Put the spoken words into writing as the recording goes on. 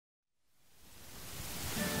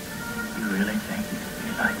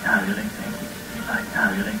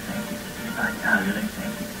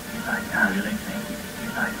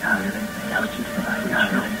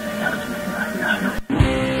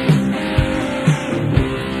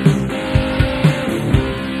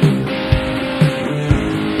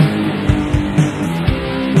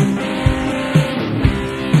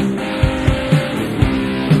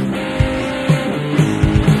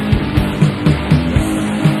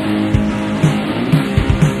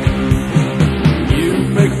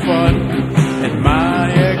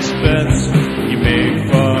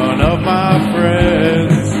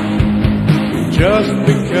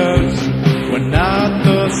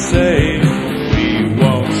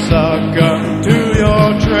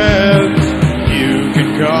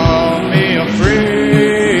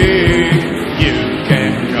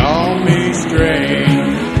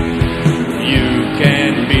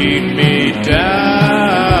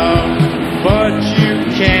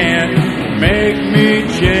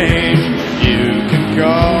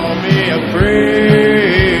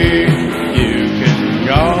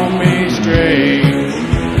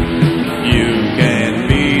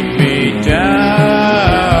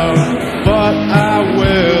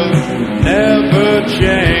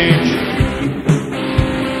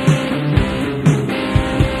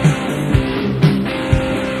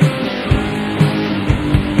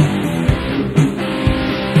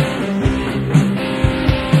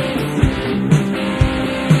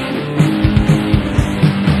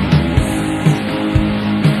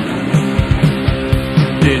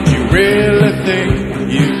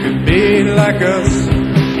us,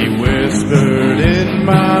 he whispered in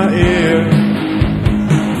my ear.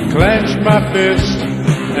 Clench my fist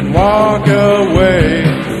and walk away.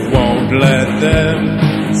 Won't let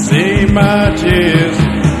them see my tears.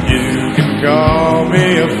 You can call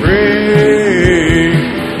me a freak.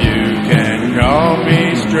 You can call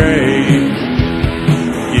me strange.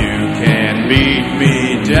 You can beat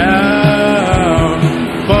me down,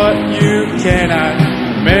 but you cannot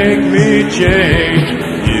make me change.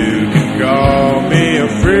 You can call me a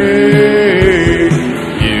freak.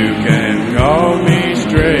 You can call me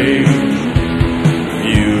strange.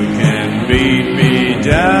 You can beat me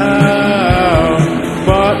down,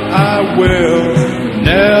 but I will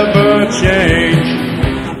never change.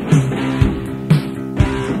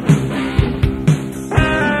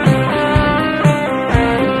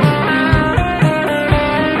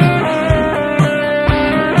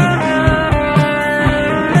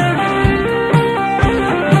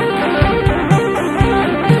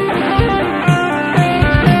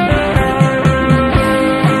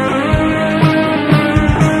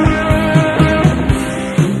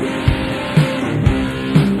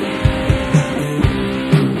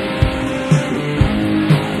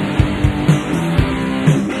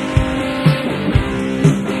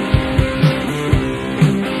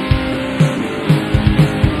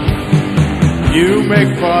 You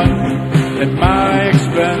make fun at my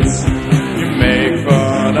expense. You make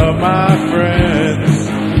fun of my friends.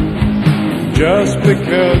 Just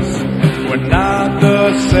because we're not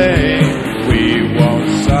the same, we won't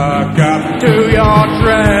suck up to your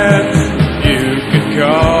trends. You can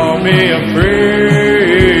call me a freak.